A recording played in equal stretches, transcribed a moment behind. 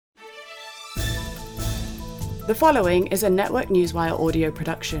The following is a Network Newswire audio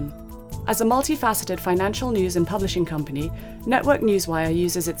production. As a multifaceted financial news and publishing company, Network Newswire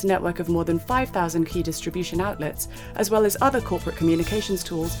uses its network of more than 5,000 key distribution outlets, as well as other corporate communications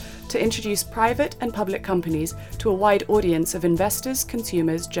tools, to introduce private and public companies to a wide audience of investors,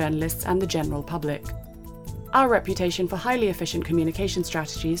 consumers, journalists, and the general public. Our reputation for highly efficient communication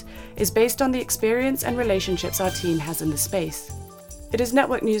strategies is based on the experience and relationships our team has in the space. It is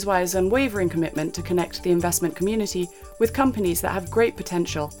Network Newswire's unwavering commitment to connect the investment community with companies that have great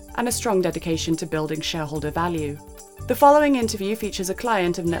potential and a strong dedication to building shareholder value. The following interview features a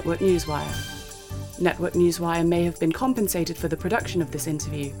client of Network Newswire. Network Newswire may have been compensated for the production of this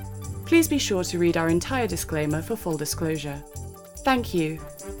interview. Please be sure to read our entire disclaimer for full disclosure. Thank you.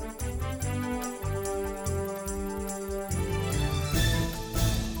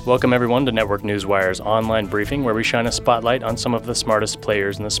 Welcome everyone to Network Newswire's online briefing, where we shine a spotlight on some of the smartest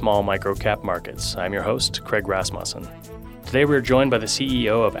players in the small micro-cap markets. I'm your host, Craig Rasmussen. Today we are joined by the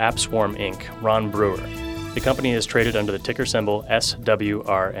CEO of AppSwarm Inc., Ron Brewer. The company is traded under the ticker symbol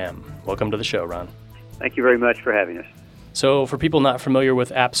SWRM. Welcome to the show, Ron. Thank you very much for having us. So for people not familiar with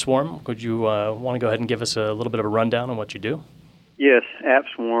AppSwarm, would you want to go ahead and give us a little bit of a rundown on what you do? Yes,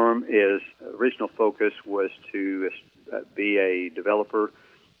 AppSwarm, original focus was to be a developer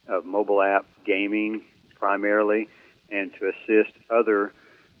of mobile app gaming primarily, and to assist other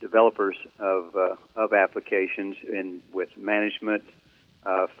developers of applications with management,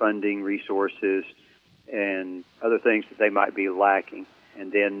 funding, resources, and other things that they might be lacking.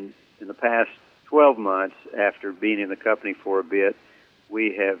 And then in the past 12 months, after being in the company for a bit,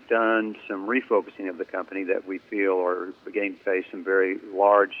 we have done some refocusing of the company that we feel are beginning to pay some very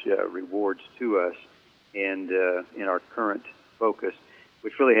large rewards to us, and in our current focus,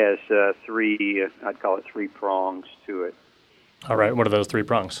 which really has I'd call it three prongs to it. All right, what are those three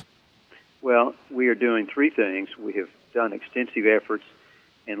prongs? Well, we are doing three things. We have done extensive efforts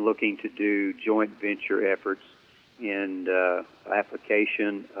in looking to do joint venture efforts in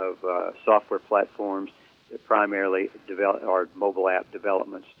application of software platforms that primarily are mobile app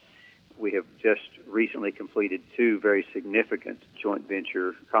developments. We have just recently completed two very significant joint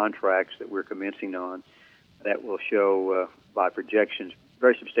venture contracts that we're commencing on that will show, by projections,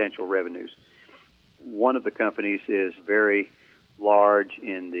 very substantial revenues. One of the companies is very large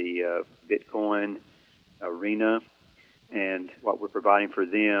in the Bitcoin arena, and what we're providing for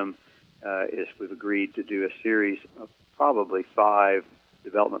them is we've agreed to do a series of probably 5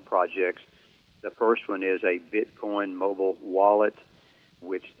 development projects. The first one is a Bitcoin mobile wallet,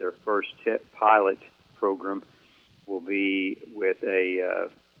 which their first pilot program will be with a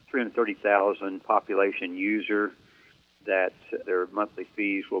 330,000 population user, that their monthly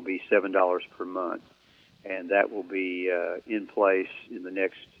fees will be $7 per month. And that will be in place in the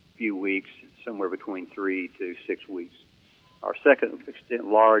next few weeks, somewhere between 3 to 6 weeks. Our second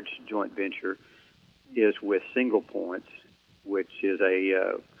large joint venture is with Single Points, which is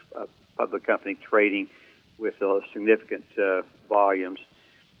a public company trading with significant volumes,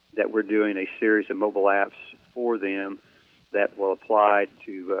 that we're doing a series of mobile apps for them that will apply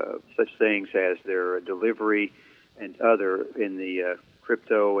to such things as their delivery and other in the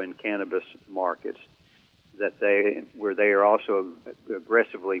crypto and cannabis markets, where they are also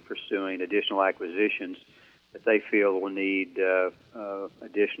aggressively pursuing additional acquisitions that they feel will need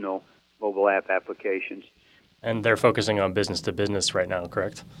additional mobile app applications. And they're focusing on business to business right now,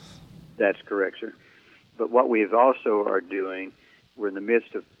 correct? That's correct, sir. But what we also are doing, we're in the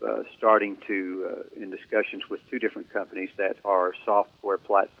midst of starting to, in discussions with 2 different companies that are software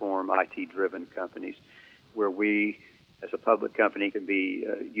platform IT-driven companies, where we, as a public company, can be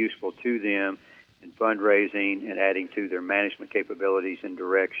useful to them in fundraising and adding to their management capabilities and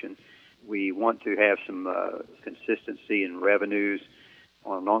direction. We want to have some consistency in revenues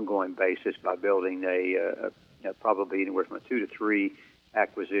on an ongoing basis by building a probably anywhere from a 2 to 3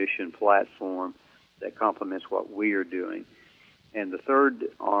 acquisition platform that complements what we are doing. And the third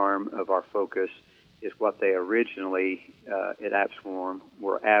arm of our focus is what they originally at AppSwarm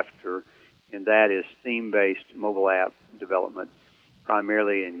were after, and that is theme-based mobile app development,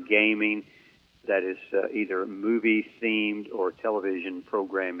 primarily in gaming, that is either movie-themed or television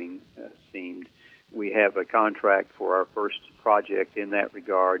programming themed. We have a contract for our first project in that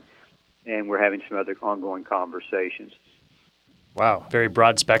regard, and we're having some other ongoing conversations. Wow, very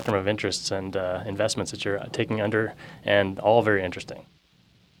broad spectrum of interests and investments that you're taking under, and all very interesting.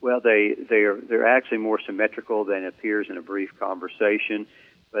 Well, they're actually more symmetrical than appears in a brief conversation,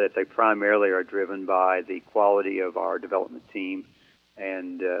 but they primarily are driven by the quality of our development team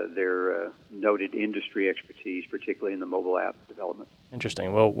and their noted industry expertise, particularly in the mobile app development.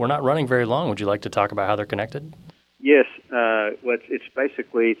 Interesting. Well, we're not running very long. Would you like to talk about how they're connected? Yes, it's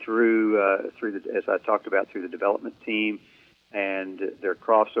basically through as I talked about, through the development team and their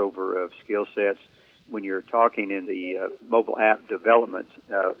crossover of skill sets. When you're talking in the mobile app development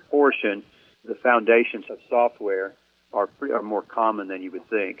portion, the foundations of software are more common than you would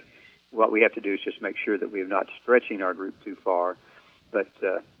think. What we have to do is just make sure that we are not stretching our group too far. But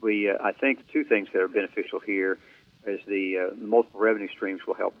I think two things that are beneficial here is the multiple revenue streams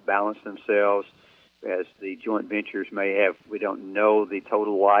will help balance themselves. As the joint ventures may have, we don't know the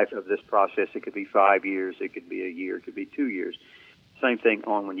total life of this process. It could be 5 years, it could be a year, it could be 2 years. Same thing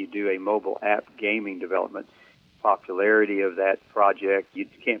on when you do a mobile app gaming development. Popularity of that project, you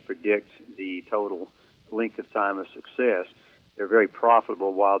can't predict the total length of time of success. They're very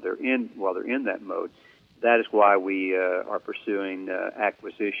profitable while they're in that mode. That is why we are pursuing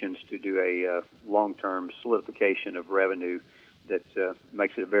acquisitions to do a long-term solidification of revenue that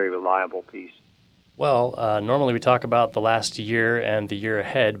makes it a very reliable piece. Well, normally we talk about the last year and the year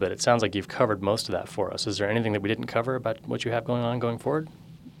ahead, but it sounds like you've covered most of that for us. Is there anything that we didn't cover about what you have going on going forward?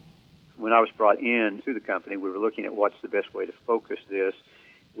 When I was brought in to the company, we were looking at what's the best way to focus this.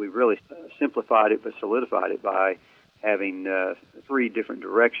 We really simplified it but solidified it by having 3 different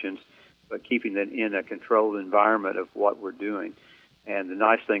directions, but keeping them in a controlled environment of what we're doing. And the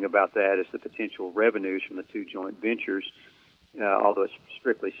nice thing about that is the potential revenues from the 2 joint ventures, although it's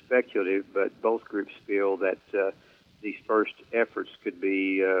strictly speculative, but both groups feel that these first efforts could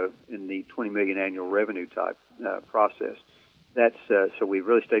be in the $20 million annual revenue type process. That's so we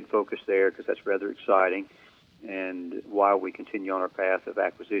really stayed focused there because that's rather exciting. And while we continue on our path of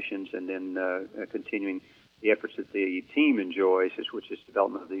acquisitions and then continuing the efforts that the team enjoys, which is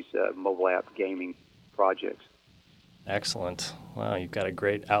development of these mobile app gaming projects. Excellent. Wow, you've got a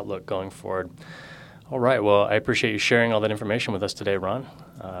great outlook going forward. All right. Well, I appreciate you sharing all that information with us today, Ron.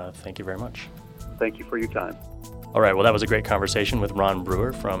 Thank you very much. Thank you for your time. All right. Well, that was a great conversation with Ron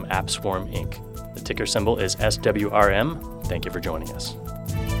Brewer from AppSwarm, Inc. The ticker symbol is SWRM. Thank you for joining us.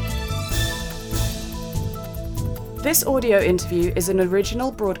 This audio interview is an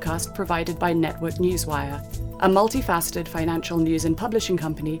original broadcast provided by Network Newswire, a multifaceted financial news and publishing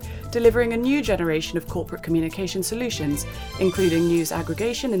company delivering a new generation of corporate communication solutions, including news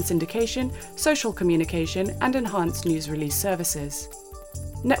aggregation and syndication, social communication, and enhanced news release services.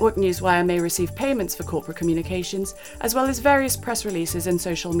 Network Newswire may receive payments for corporate communications, as well as various press releases and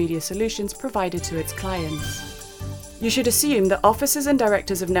social media solutions provided to its clients. You should assume that officers and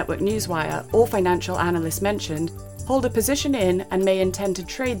directors of Network Newswire or financial analysts mentioned hold a position in and may intend to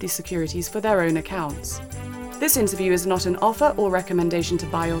trade these securities for their own accounts. This interview is not an offer or recommendation to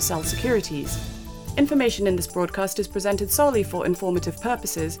buy or sell securities. Information in this broadcast is presented solely for informative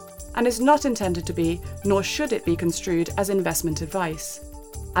purposes and is not intended to be, nor should it be construed as investment advice.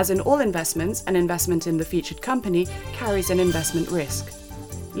 As in all investments, an investment in the featured company carries an investment risk.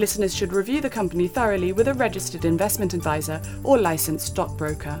 Listeners should review the company thoroughly with a registered investment advisor or licensed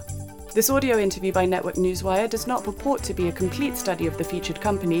stockbroker. This audio interview by Network Newswire does not purport to be a complete study of the featured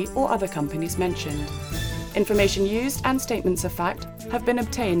company or other companies mentioned. Information used and statements of fact have been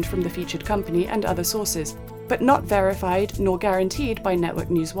obtained from the featured company and other sources, but not verified nor guaranteed by Network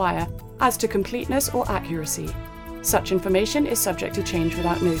Newswire as to completeness or accuracy. Such information is subject to change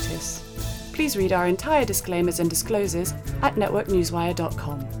without notice. Please read our entire disclaimers and disclosures at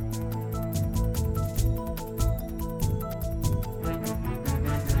networknewswire.com.